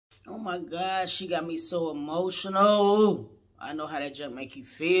Oh my God, she got me so emotional. I know how that junk make you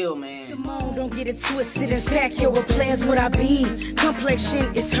feel, man. Simone, don't get it twisted. In fact, yo, what players would I be?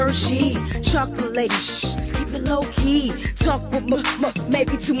 Complexion is Hershey. Chocolate lady, shh, let's keep it low key. Talk with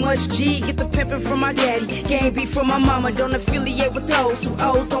maybe too much G. Get the pimpin' from my daddy, game B from my mama. Don't affiliate with those who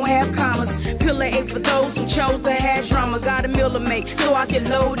O's don't have commas. Pillar A for those who chose to have drama. Got a meal to make, so I can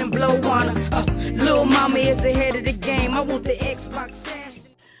load and blow on her. Little mama is ahead of the game. I want the Xbox stash.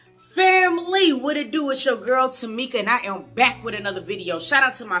 Family, what it do? It's your girl Tamika, and I am back with another video. Shout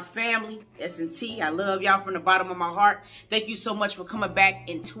out to my family, S&T. I love y'all from the bottom of my heart. Thank you so much for coming back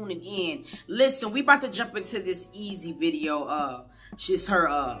and tuning in. Listen, we about to jump into this Ezee video. She's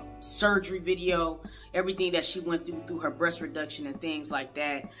her surgery video, everything that she went through her breast reduction and things like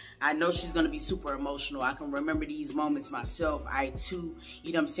that. I know she's gonna be super emotional. I can remember these moments myself. I too,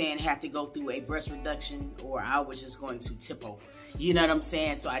 you know what I'm saying, had to go through a breast reduction, or I was just going to tip over. You know what I'm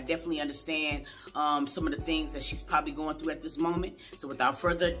saying? So I definitely understand some of the things that she's probably going through at this moment. So without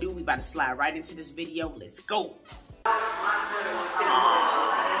further ado, we about to slide right into this video. Let's go.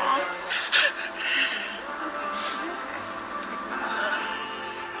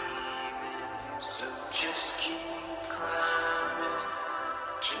 So just keep climbing,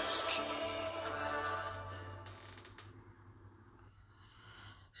 just keep climbing.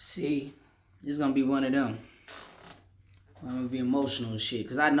 See, it's gonna be one of them. I'm gonna be emotional and shit,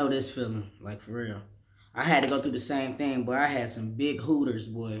 cause I know this feeling, like for real. I had to go through the same thing, boy. I had some big hooters,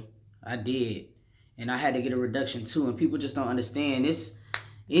 boy. I did. And I had to get a reduction too, and people just don't understand this.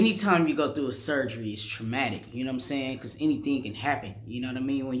 Anytime you go through a surgery, it's traumatic, you know what I'm saying? Because anything can happen, you know what I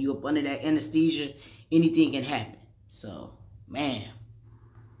mean? When you're up under that anesthesia, anything can happen. So, man.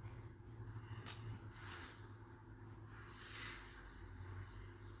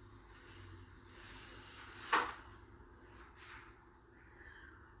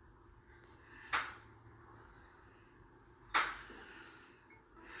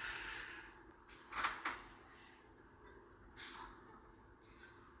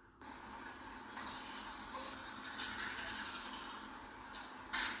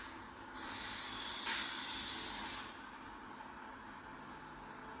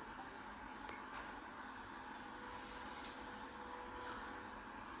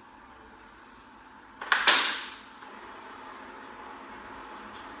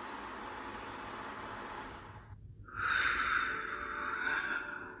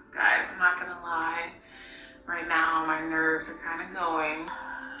 Not gonna lie, right now my nerves are kind of going.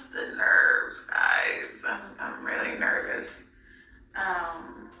 The nerves, guys. I'm really nervous.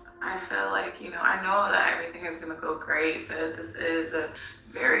 I feel like, you know, I know that everything is gonna go great, but this is a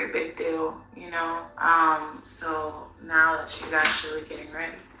very big deal, you know. So now that she's actually getting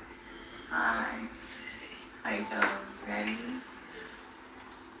ready. Hi. How you doing? Ready?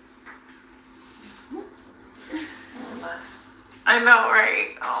 Unless. I know,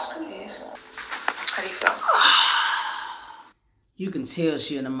 right? Oh. How do you feel? You can tell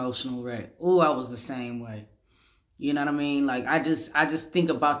she an emotional wreck. Oh, I was the same way. You know what I mean? Like, I just think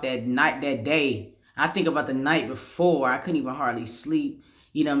about that night, that day. I think about the night before. I couldn't even hardly sleep.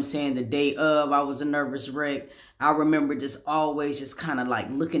 You know what I'm saying? The day of, I was a nervous wreck. I remember just always just kind of like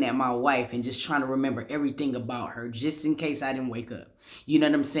looking at my wife and just trying to remember everything about her, just in case I didn't wake up. You know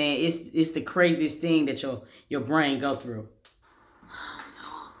what I'm saying? It's the craziest thing that your brain go through.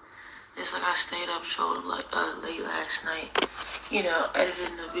 It's like I stayed up so late last night, you know,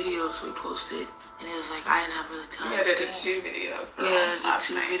 editing the videos we posted, and it was like I didn't have really time. You edited 2 videos. Yeah, I did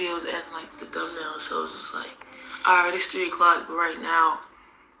 2 videos and like the thumbnail, so it's just like, all right, it's 3 o'clock, but right now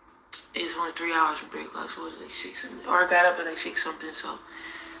it's only 3 hours from 3 o'clock, so it was like 6 something, or I got up at like 6 something, so.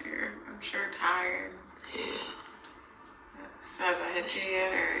 I'm sure tired. Yeah. So has I hit you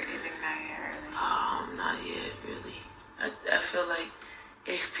yet, or anything not yet, really? Not yet, really. I feel like,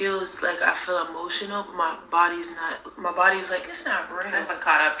 it feels like I feel emotional, but my body's like, it's not real. It hasn't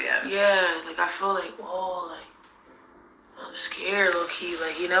caught up yet. Yeah, like I feel like, whoa, like I'm scared, low key,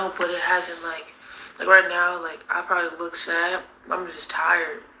 like, you know, but it hasn't like right now, like I probably look sad. I'm just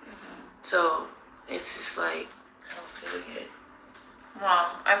tired. So it's just like I don't feel it.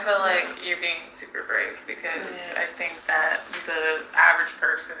 Well, I feel like you're being super brave, because I think that the average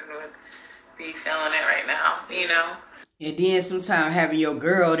person would be feeling it right now, you know? And then sometimes having your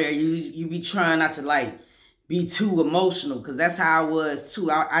girl there, you be trying not to like be too emotional, because that's how I was too.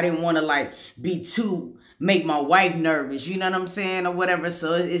 I didn't want to like make my wife nervous, you know what I'm saying, or whatever.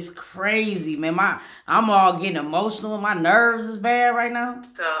 So it's crazy, man. I'm all getting emotional. My nerves is bad right now.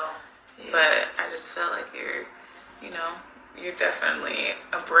 So, but I just feel like you're definitely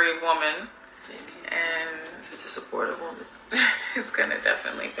a brave woman. And such a supportive woman. it's gonna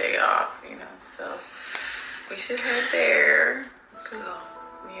definitely pay off, you know. So we should head there.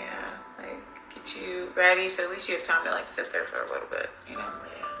 Yeah, like get you ready so at least you have time to like sit there for a little bit, you know.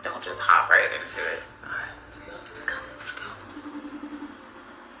 Yeah. Don't just hop right into it. All right, let's go. Let's go.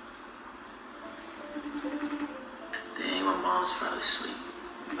 Dang, my mom's probably asleep.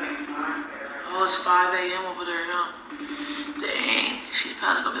 Oh, it's 5 a.m. over there, huh? Dang, she's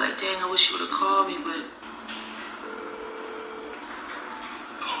probably gonna be like, dang, I wish you would have called me, but.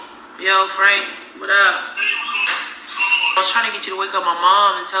 Yo, Frank, what up? I was trying to get you to wake up my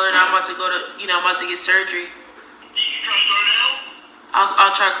mom and tell her that I'm about to go to, you know, I'm about to get surgery.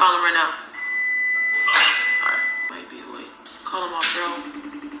 I'll try to call him right now. Alright, might be awake. Call him off, bro.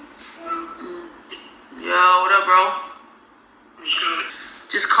 Yo, what up, bro? What's good?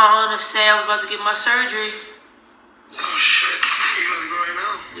 Just calling to say I was about to get my surgery. Oh shit, you gotta go right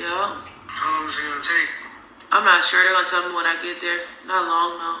now? Yeah. How long is it gonna take? I'm not sure. They're gonna tell me when I get there. Not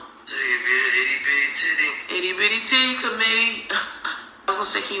long, though. Itty bitty titty. Itty bitty titty committee. I was gonna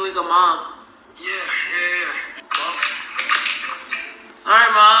say, can you wake up mom? Yeah. Well,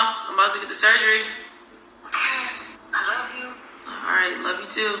 Alright, mom. I'm about to get the surgery. okay. I love you. Alright, love you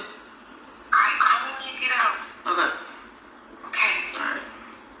too. Alright, call me when you get out. Okay. Okay. Alright.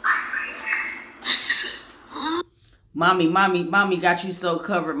 Bye. She said, Mommy got you so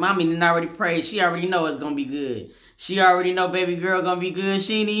covered. Mommy didn't already pray. She already know it's gonna be good. She already know baby girl gonna be good.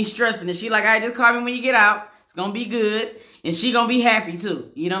 She ain't even stressing it. She like, I just call me when you get out. It's gonna be good. And she gonna be happy too.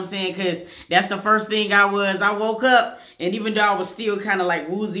 You know what I'm saying? Because that's the first thing I woke up, and even though I was still kind of like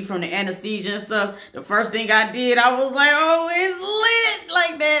woozy from the anesthesia and stuff, the first thing I did, I was like, oh, it's lit.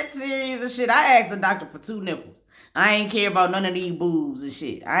 Like that serious and shit. I asked the doctor for 2 nipples. I ain't care about none of these boobs and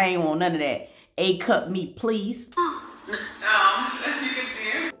shit. I ain't want none of that. A cup meat, please. you can see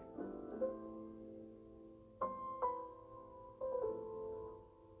her.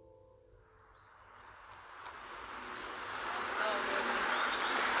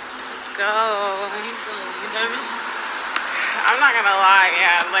 Let's go. How you feeling? You nervous? I'm not gonna lie,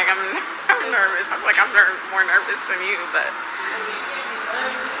 yeah. Like I'm nervous. I'm more nervous than you, but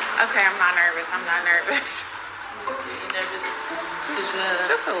okay, I'm not nervous. I'm not nervous. You nervous?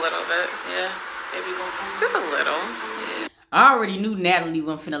 Just a little bit. Yeah. Baby, just a little. Yeah. I already knew Natalie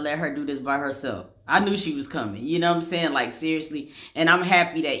wasn't finna let her do this by herself. I knew she was coming. You know what I'm saying? Like, seriously. And I'm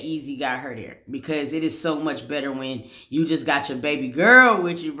happy that Ezee got her there. Because it is so much better when you just got your baby girl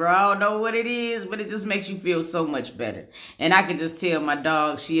with you, bro. I don't know what it is, but it just makes you feel so much better. And I can just tell my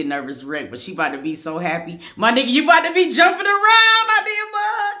dog, she a nervous wreck, but she about to be so happy. My nigga, you about to be jumping around out there,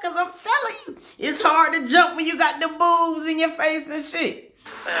 bud. Because I'm telling you, it's hard to jump when you got the boobs in your face and shit.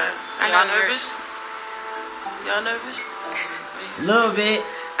 Y'all nervous? Y'all nervous? A little bit.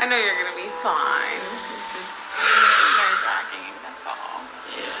 I know you're gonna be fine. It's just nerve-wracking, that's all.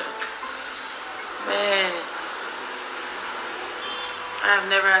 Yeah. Man. I've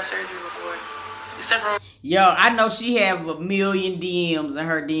never had surgery before. Except for... Yo, I know she have a million DMs in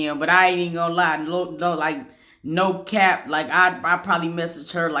her DM, but I ain't even gonna lie. No cap. Like, I probably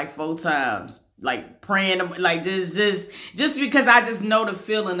messaged her like 4 times. Like praying, like just because I just know the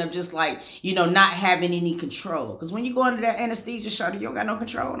feeling of just like, you know, not having any control. Because when you go under that anesthesia, shawty, you don't got no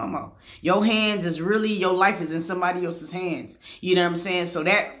control no more. Your hands is really, your life is in somebody else's hands. You know what I'm saying? So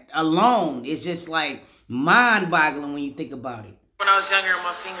that alone is just like mind-boggling when you think about it. When I was younger, on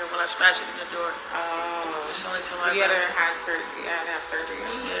my finger, when I smashed it in the door. Oh, it's the only time I had surgery. You had to have surgery.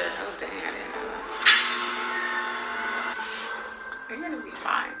 Yeah. Oh dang, I didn't know that. You're gonna be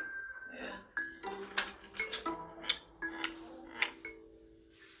fine.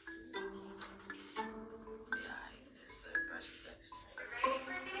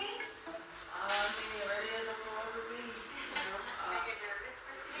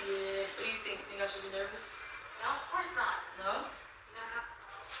 I should be nervous? No, of course not. No? You don't have to.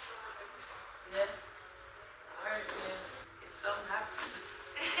 Yeah. Alright, man. If something happens,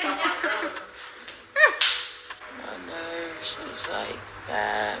 talk my girl. My nerves is like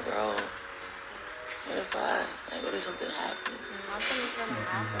bad, bro. What if something happens? Nothing's gonna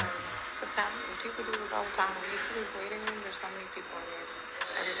happen. This happens. People do this all the time. When you see these waiting rooms, there's so many people in here.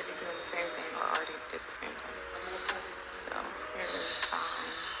 Everybody doing the same thing or already did the same thing. So you're gonna be fine.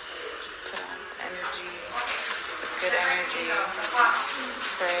 Just put out energy, good energy,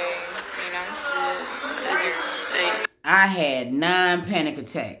 pray, you know? I had 9 panic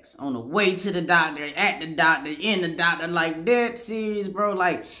attacks on the way to the doctor, at the doctor, in the doctor, like that serious, bro.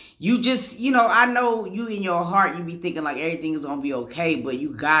 Like, you just, you know, I know you in your heart, you be thinking like everything is gonna be okay, but you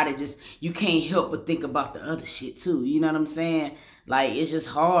gotta just, you can't help but think about the other shit too. You know what I'm saying? Like, it's just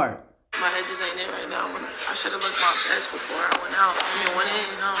hard. My edges ain't in right now. I should have looked my best before I went out. Went in,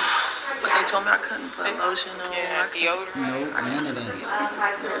 but they told me I couldn't put lotion on. Yeah, deodorant. No, none of that. You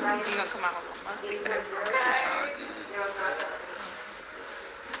gonna come out a little musty, but it's good. It's all good.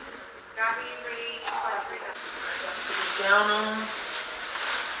 Let's put this down on.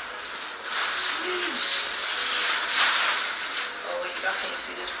 Oh wait, y'all can't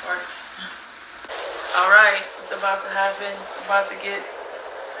see this part. All right, it's about to happen. I'm about to get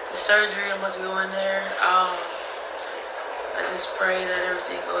the surgery. I'm about to go in there. I just pray that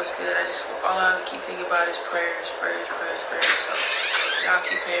everything goes good. All I keep thinking about is prayers. So y'all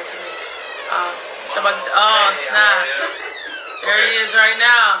keep praying for me. Oh snap! There he is right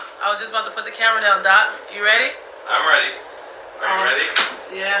now. I was just about to put the camera down. Doc, you ready? I'm ready. Are you ready?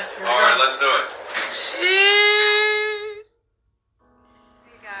 Yeah. All right, let's do it.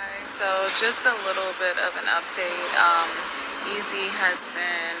 Hey guys, so just a little bit of an update. Ezee has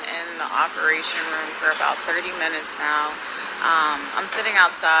been in the operation room for about 30 minutes now. I'm sitting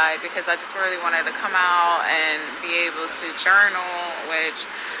outside because I just really wanted to come out and be able to journal, which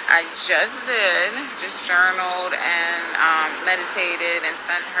I just did. Just journaled and meditated and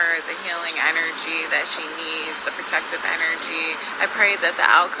sent her the healing energy that she needs, the protective energy. I pray that the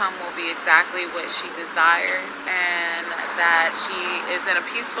outcome will be exactly what she desires and that she is in a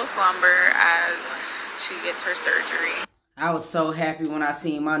peaceful slumber as she gets her surgery. I was so happy when I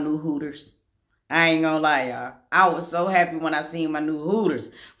seen my new Hooters. I ain't gonna lie, y'all. I was so happy when I seen my new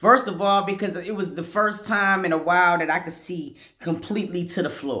Hooters. First of all, because it was the first time in a while that I could see completely to the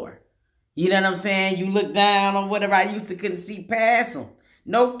floor. You know what I'm saying? You look down or whatever, I used to couldn't see past them.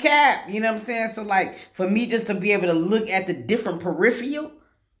 No cap, you know what I'm saying? So like, for me just to be able to look at the different peripheral,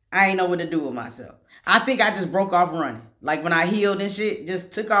 I ain't know what to do with myself. I think I just broke off running. Like when I healed and shit,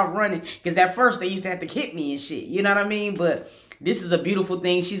 just took off running. Because at first they used to have to hit me and shit. You know what I mean? But this is a beautiful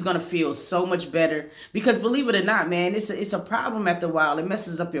thing. She's going to feel so much better. Because believe it or not, man, it's a problem after a while. It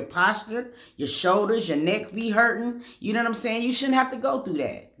messes up your posture, your shoulders, your neck be hurting. You know what I'm saying? You shouldn't have to go through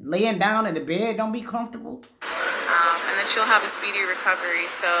that. Laying down in the bed, don't be comfortable. And then she'll have a speedy recovery.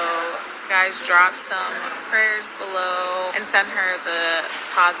 So guys, drop some prayers below and send her the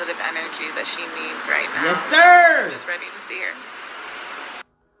positive energy that she needs right now. Yes, sir. I'm just ready to see her.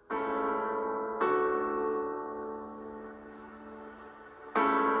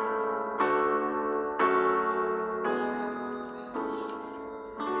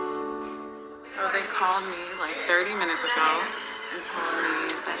 So they called me like 30 minutes ago and told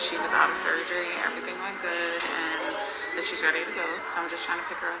me that she was out of surgery, everything went good, and that she's ready to go. So I'm just trying to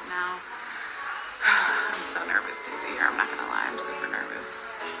pick her up now. I'm so nervous to see her. I'm not gonna lie, I'm super nervous.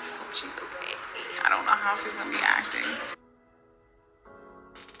 Hope she's okay. I don't know how she's gonna be acting.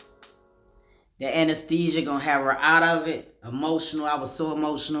 The anesthesia gonna have her out of it. Emotional. I was so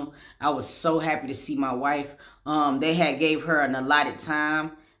emotional. I was so happy to see my wife. They had gave her an allotted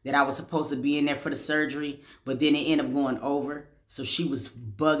time that I was supposed to be in there for the surgery, but then it ended up going over. So she was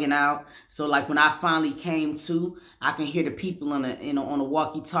bugging out. So like when I finally came to, I can hear the people on the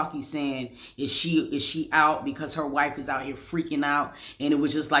walkie-talkie saying, is she out? Because her wife is out here freaking out. And it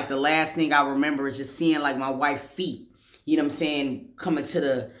was just like the last thing I remember is just seeing like my wife's feet. You know what I'm saying, coming to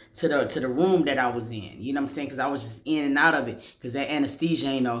the room that I was in. You know what I'm saying? Because I was just in and out of it. Because that anesthesia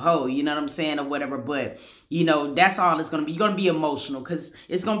ain't no hoe. You know what I'm saying? Or whatever. But, you know, that's all it's going to be. You're going to be emotional. Because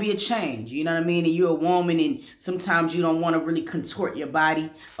it's going to be a change. You know what I mean? And you're a woman. And sometimes you don't want to really contort your body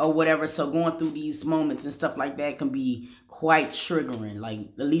or whatever. So going through these moments and stuff like that can be quite triggering. Like,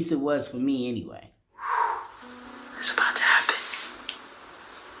 at least it was for me anyway. It's about to happen.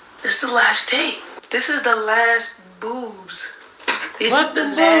 This is the last take. This is the last boobs. These are the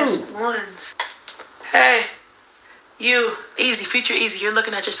last ones. Hey, you, Ezee, future Ezee, you're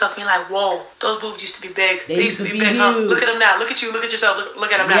looking at yourself and you're like, whoa, those boobs used to be big. They used to be big, huh? Look at them now. Look at you. Look at yourself.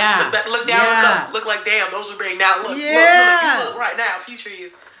 Look at them now. Yeah. Look back, look down, Yeah. look up. Look like, damn, those were big. Now look, Yeah. look, you look right now, future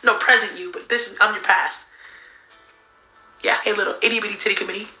you. No, present you, but I'm your past. Yeah, hey, little itty bitty titty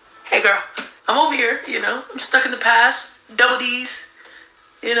committee. Hey, girl, I'm over here, you know. I'm stuck in the past. Double D's,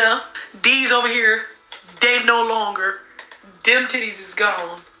 you know. D's over here. They no longer. Them titties is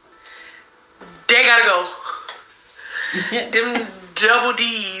gone. They gotta go. Them double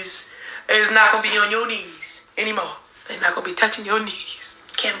D's is not gonna be on your knees anymore. They're not gonna be touching your knees.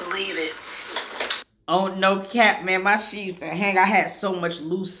 Can't believe it. Oh, no cap, man. My shit used to hang. I had so much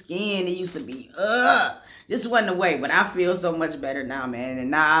loose skin. It used to be, This wasn't the way, but I feel so much better now, man.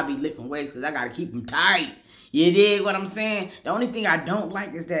 And now I be lifting weights because I got to keep them tight. You dig what I'm saying? The only thing I don't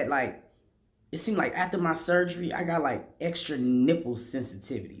like is that, like, it seemed like after my surgery, I got, like, extra nipple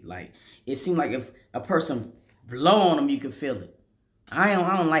sensitivity. Like, it seemed like if a person blow on them, you could feel it. I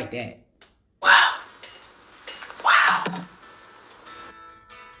don't like that. Wow. Wow.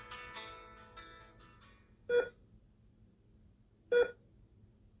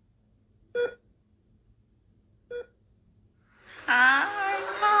 Hi,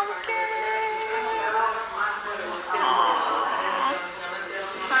 pumpkin.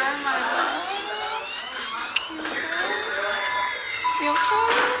 Hi, my love. You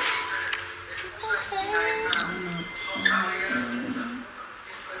okay? It's okay.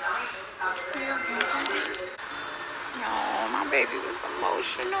 No, my baby was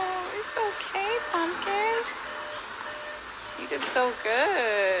emotional. It's okay, pumpkin. You did so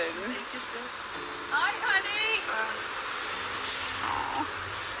good. Hi, honey. Oh,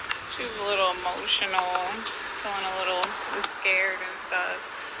 she was a little emotional, feeling a little scared and stuff.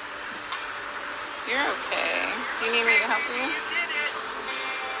 You're okay. Do you need me to help you? You did it.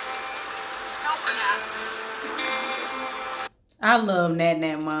 Help her. I love Nat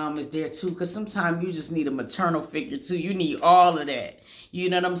mom is there too, because sometimes you just need a maternal figure too. You need all of that. You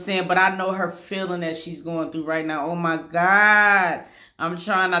know what I'm saying? But I know her feeling that she's going through right now. Oh my God. I'm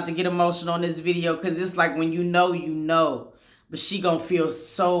trying not to get emotional on this video because it's like when you know, you know. But she gonna feel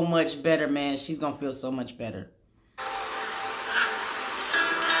so much better, man. She's gonna feel so much better.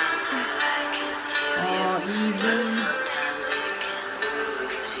 Sometimes they like it, Even. sometimes it can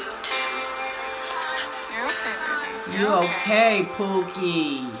lose you too. You're okay, baby. You okay,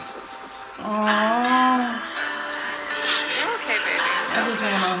 Pookie? Aww. You're okay, baby. I just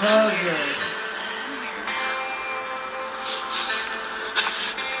wanna hug her.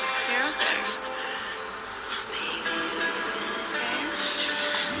 You're okay.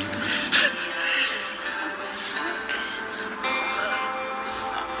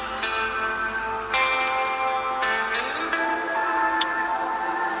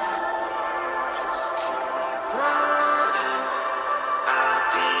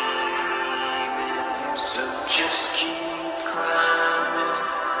 So just keep climbing,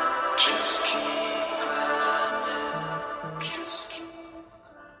 just keep climbing, just keep.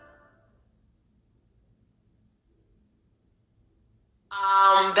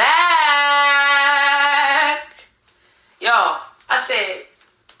 I'm back. Yo, I said,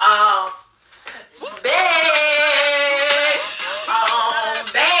 back.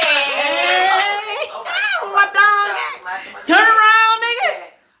 My dog. Turn around, nigga.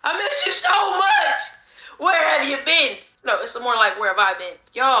 I miss you so much. Where have you been? No, it's more like, where have I been?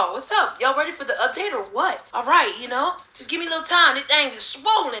 Y'all, what's up? Y'all ready for the update or what? All right, you know, just give me a little time. These things are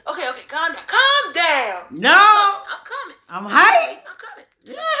swollen. Okay, calm down. Calm down. No. I'm coming. I'm hyped. I'm coming.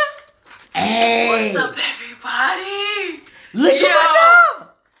 Hey. What's up, everybody? Look at my dog.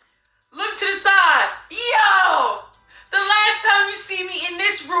 Look to the side. Yo! The last time you see me in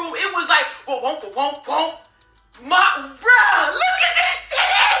this room, it was like, won't. My, bruh, look at these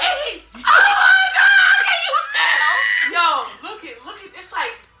titties! Oh my God, can you tell? Yo, look at, it's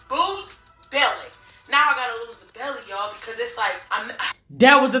like boobs, belly. Now I gotta lose the belly, y'all, because it's like,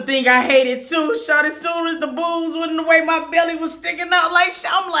 That was the thing I hated too, shot. As soon as the boobs went the way my belly was sticking out, like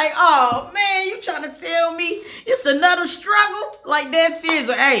I'm like, oh man, you trying to tell me it's another struggle? Like that serious,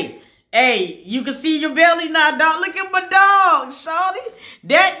 but hey, you can see your belly now, dog. Look at my dog, shawty.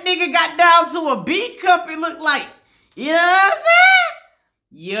 That nigga got down to a B cup, it looked like. You know what I'm saying?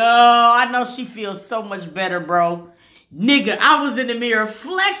 Yo, I know she feels so much better, bro. Nigga, I was in the mirror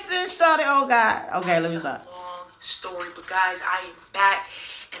flexing, shawty. Oh God. Okay, let me stop. Long story, but guys, I am back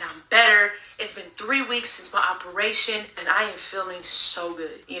and I'm better. It's been 3 weeks since my operation and I am feeling so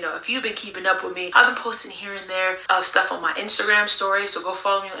good. You know, if you've been keeping up with me, I've been posting here and there of stuff on my Instagram story, so go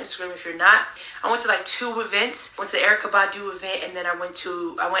follow me on Instagram if you're not. I went to like 2 events. Went to the Erykah Badu event and then I went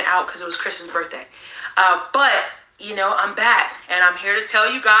out because it was Chris's birthday. But you know, I'm back and I'm here to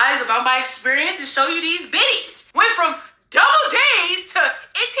tell you guys about my experience and show you these bitties. Went from double D's to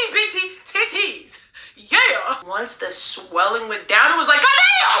itty bitty titties. Yeah. Once the swelling went down, it was like, God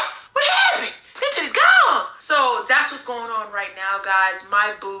damn, what happened? Them titties gone. So that's what's going on right now, guys.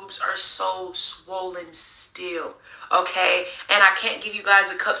 My boobs are so swollen still, okay? And I can't give you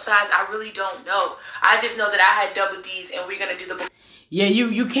guys a cup size. I really don't know. I just know that I had double D's and we're gonna do the... Yeah,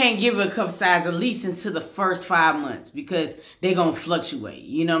 you can't give a cup size at least into the first 5 months because they're going to fluctuate.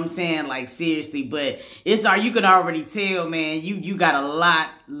 You know what I'm saying? Like, seriously. But you can already tell, man, you got a lot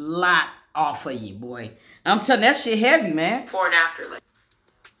off of you, boy. I'm telling you, that shit heavy, man. Before and after. Like,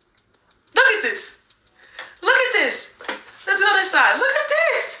 look at this. Look at this. Let's go this side. Look at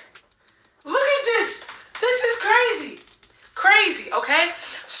this. Look at this. This is crazy. Crazy, okay?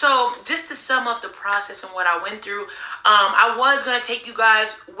 So just to sum up the process and what I went through, I was going to take you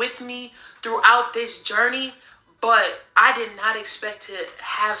guys with me throughout this journey, But I did not expect to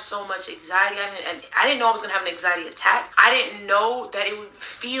have so much anxiety. I didn't know I was gonna have an anxiety attack. I didn't know that it would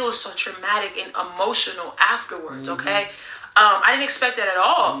feel so traumatic and emotional afterwards. Okay, I didn't expect that at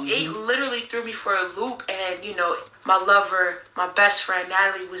all. It literally threw me for a loop. And you know, my lover, my best friend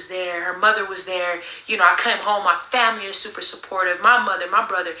Natalie was there. Her mother was there. You know, I came home. My family is super supportive. My mother, my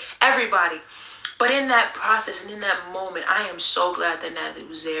brother, everybody. But in that process and in that moment, I am so glad that Natalie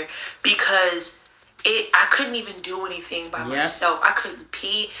was there, because I couldn't even do anything by myself. I couldn't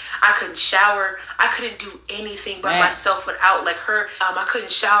pee. I couldn't shower. I couldn't do anything by myself without like her. I couldn't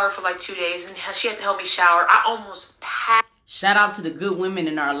shower for like 2 days, and she had to help me shower. I almost passed. Shout out to the good women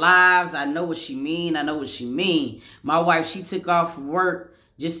in our lives. I know what she mean. I know what she mean. My wife, she took off work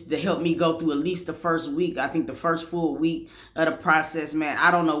just to help me go through at least the first week. I think the first full week of the process, man.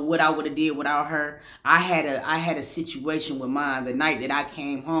 I don't know what I would have did without her. I had a situation with mine the night that I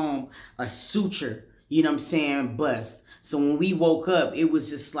came home, a suture, you know what I'm saying, bust. So when we woke up, it was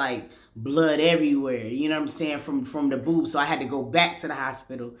just like blood everywhere, you know what I'm saying, from the boob. So I had to go back to the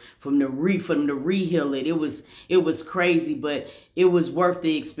hospital for them to re-heal it. It was crazy, but it was worth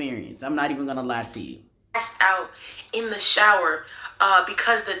the experience. I'm not even gonna lie to you. Passed out in the shower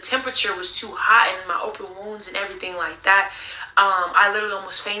because the temperature was too hot and my open wounds and everything like that. I literally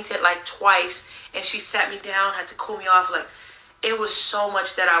almost fainted like twice, and she sat me down, had to cool me off. Like, it was so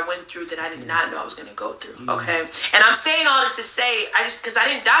much that I went through that I did not know I was going to go through, okay? And I'm saying all this to say, because I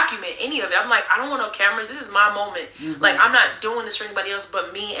didn't document any of it. I'm like, I don't want no cameras. This is my moment. Like, I'm not doing this for anybody else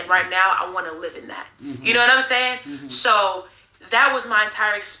but me, and right now, I want to live in that. You know what I'm saying? So that was my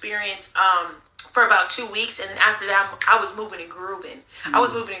entire experience for about 2 weeks, and then after that, I was moving and grooving. I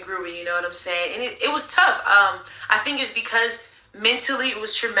was moving and grooving, you know what I'm saying? And it was tough. I think it's because mentally it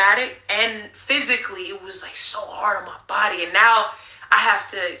was traumatic, and physically it was like so hard on my body. And now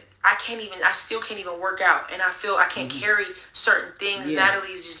I still can't even work out, and I feel I can't carry certain things.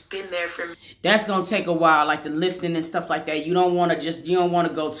 Natalie's just been there for me. That's gonna take a while, like the lifting and stuff like that. You don't want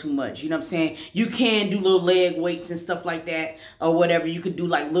to go too much, you know what I'm saying? You can do little leg weights and stuff like that or whatever. You could do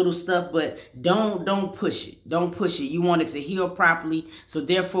like little stuff, but don't push it. Don't push it. You want it to heal properly. So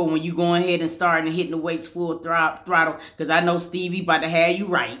therefore, when you go ahead and start and hitting the weights full throttle, because I know Stevie about to have you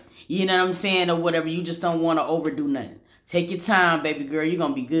right, you know what I'm saying, or whatever, you just don't want to overdo nothing. Take your time, baby girl. You're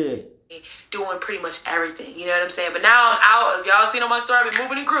gonna be good. Doing pretty much everything, you know what I'm saying? But now I'm out. If y'all seen on my story, I've been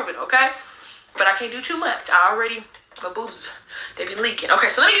moving and grooving, okay? But I can't do too much. My boobs, they've been leaking. Okay,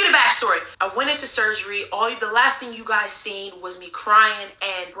 so let me give you the backstory. I went into surgery. The last thing you guys seen was me crying,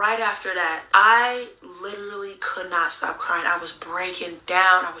 and right after that, I literally could not stop crying. I was breaking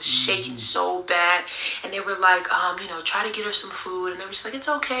down. I was shaking so bad, and they were like, you know, try to get her some food, and they were just like, it's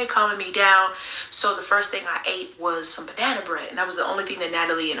okay, calming me down. So the first thing I ate was some banana bread, and that was the only thing that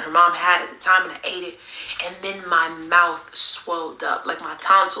Natalie and her mom had at the time, and I ate it, and then my mouth swelled up, like my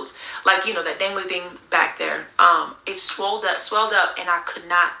tonsils, like, you know, that dangly thing back there. It swelled up, and I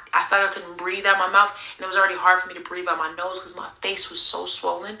felt I couldn't breathe out my mouth, and it was already hard for me to breathe out my nose because my face was so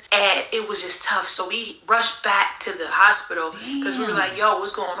swollen, and it was just tough. So we rushed back to the hospital because we were like, yo,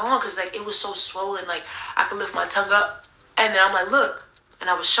 what's going on? Because like it was so swollen, like I could lift my tongue up, and then I'm like, look, and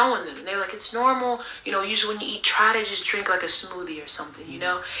I was showing them, and they were like, it's normal, you know, usually when you eat, try to just drink like a smoothie or something, you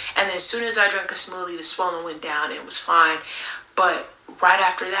know. And then as soon as I drank a smoothie, the swelling went down and it was fine. But right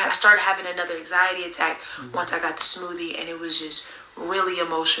after that, I started having another anxiety attack once I got the smoothie, and it was just really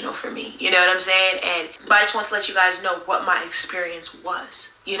emotional for me. You know what I'm saying? But I just want to let you guys know what my experience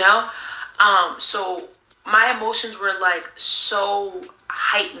was, you know? So my emotions were like so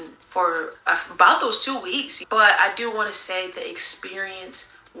heightened for about those 2 weeks. But I do want to say the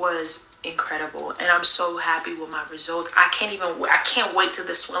experience was incredible, and I'm so happy with my results. I can't wait till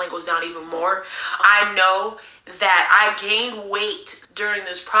the swelling goes down even more. I know that I gained weight during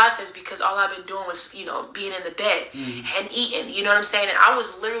this process because all I've been doing was, you know, being in the bed and eating, you know what I'm saying? And I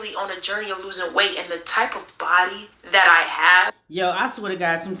was literally on a journey of losing weight, and the type of body that I have. Yo, I swear to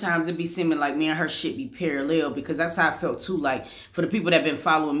God, sometimes it be seeming like me and her shit be parallel, because that's how I felt too. Like, for the people that been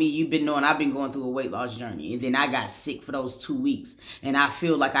following me, you've been knowing I've been going through a weight loss journey, and then I got sick for those 2 weeks, and I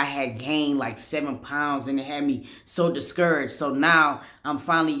feel like I had gained like 7 pounds, and it had me so discouraged. So now I'm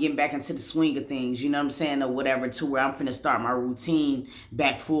finally getting back into the swing of things, you know what I'm saying, or whatever, to where I'm finna start my routine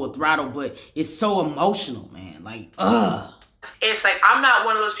back full throttle. But it's so emotional, man. Like, It's like, I'm not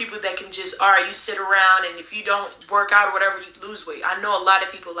one of those people that can just, all right, you sit around, and if you don't work out or whatever, you lose weight. I know a lot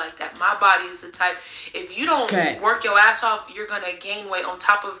of people like that. My body is the type, if you don't work your ass off, you're going to gain weight on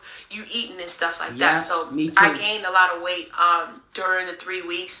top of you eating and stuff like that. So I gained a lot of weight during the 3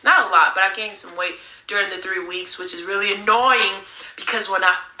 weeks. Not a lot, but I gained some weight during the 3 weeks, which is really annoying, because when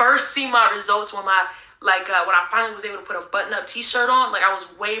I first see my results, when my Like when I finally was able to put a button-up t-shirt on, like I was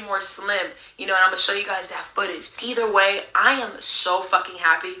way more slim, you know, and I'm gonna show you guys that footage. Either way, I am so fucking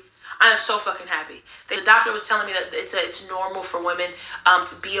happy. I am so fucking happy. The doctor was telling me that it's normal for women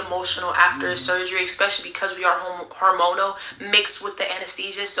to be emotional after surgery, especially because we are hormonal mixed with the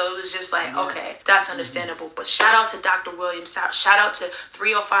anesthesia. So it was just like, okay, that's understandable. But shout out to Dr. Williams. Shout out to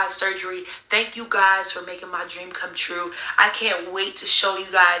 305 Surgery. Thank you guys for making my dream come true. I can't wait to show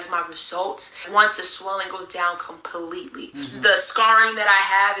you guys my results once the swelling goes down completely. The scarring that I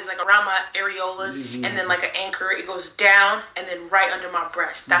have is like around my areolas and then like an anchor. It goes down and then right under my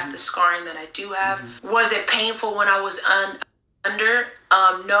breast. That's the scarring that I do have. Was it painful when I was under?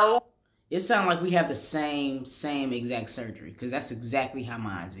 No. It sounds like we have the same exact surgery, because that's exactly how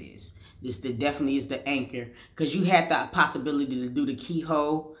mine is. Definitely is the anchor, because you had the possibility to do the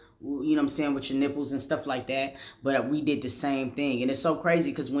keyhole, you know what I'm saying, with your nipples and stuff like that, but we did the same thing. And it's so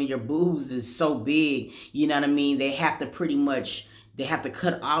crazy because when your boobs is so big, you know what I mean, they have to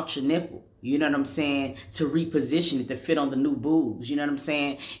cut out your nipple. You know what I'm saying? To reposition it to fit on the new boobs. You know what I'm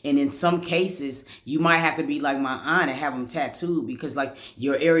saying? And in some cases, you might have to be like my aunt and have them tattooed, because like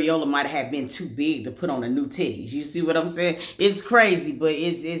your areola might have been too big to put on the new titties. You see what I'm saying? It's crazy, but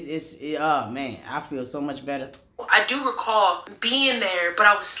oh man, I feel so much better. I do recall being there, but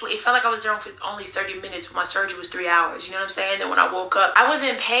it felt like I was there for only 30 minutes. My surgery was 3 hours, you know what I'm saying? Then when I woke up, I was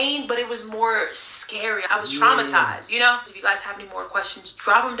in pain, but it was more scary. I was traumatized, you know? If you guys have any more questions,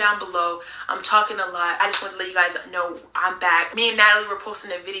 drop them down below. I'm talking a lot. I just want to let you guys know I'm back. Me and Natalie were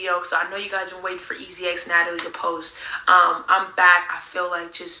posting a video, so I know you guys been waiting for Ezee&Natalie to post. I'm back. I feel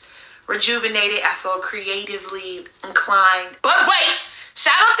like just rejuvenated. I feel creatively inclined. But wait!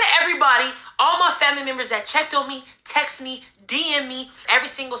 Shout out to everybody, all my family members that checked on me, text me, DM me, every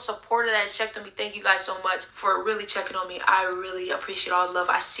single supporter that has checked on me. Thank you guys so much for really checking on me. I really appreciate all the love.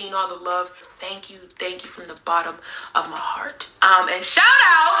 I've seen all the love. Thank you from the bottom of my heart. And shout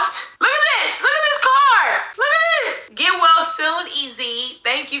out, look at this card. Look at this. Get well soon, Ezee.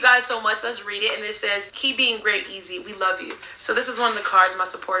 Thank you guys so much. Let's read it. And it says, keep being great, Ezee. We love you. So this is one of the cards my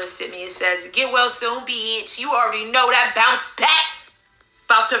supporters sent me. It says, get well soon, bitch. You already know that bounce back.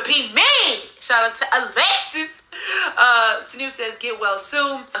 About to be me. Shout out to Alexis. Snoop says, get well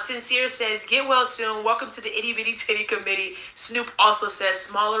soon. Sincere says, get well soon. Welcome to the Itty Bitty Titty Committee. Snoop also says,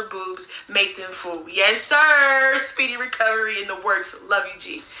 smaller boobs make them full. Yes, sir. Speedy recovery in the works. Love you,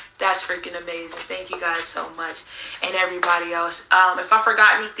 G. That's freaking amazing. Thank you guys so much. And everybody else. If I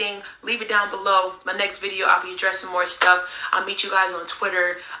forgot anything, leave it down below. My next video, I'll be addressing more stuff. I'll meet you guys on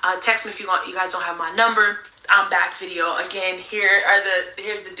Twitter. Text me if you guys don't have my number. I'm back video again.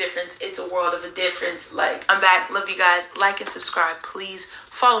 Here's the difference. It's a world of a difference. Like, I'm back. Love you guys. Like and subscribe. Please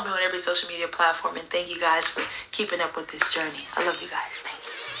follow me on every social media platform. And thank you guys for keeping up with this journey. I love you guys. Thank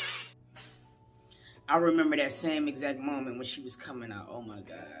you. I remember that same exact moment when she was coming out. Oh my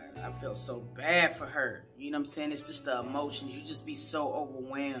God. I felt so bad for her. You know what I'm saying? It's just the emotions. You just be so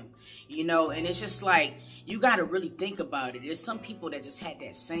overwhelmed, you know? And it's just like, you got to really think about it. There's some people that just had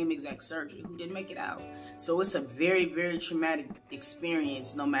that same exact surgery who didn't make it out. So it's a very, very traumatic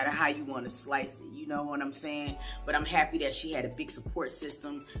experience, no matter how you want to slice it. You know what I'm saying? But I'm happy that she had a big support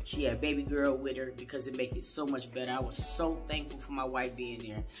system. She had baby girl with her, because it makes it so much better. I was so thankful for my wife being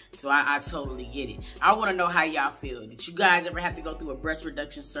there. So I totally get it. I want to know how y'all feel. Did you guys ever have to go through a breast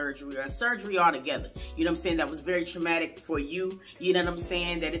reduction surgery or a surgery altogether? You know what I'm saying? That was very traumatic for you. You know what I'm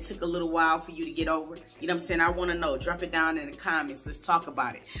saying? That it took a little while for you to get over. You know what I'm saying? I want to know. Drop it down in the comments. Let's talk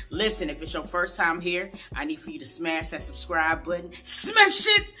about it. Listen, if it's your first time here, I need for you to smash that subscribe button. Smash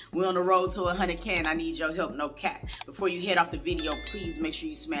it! We're on the road to 100K and I need your help, no cap. Before you head off the video, please make sure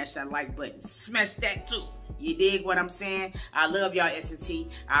you smash that like button. Smash that too. You dig what I'm saying? I love y'all, S&T.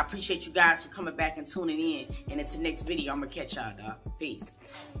 I appreciate you guys for coming back and tuning in. And until next video, I'm going to catch y'all, dog. Peace.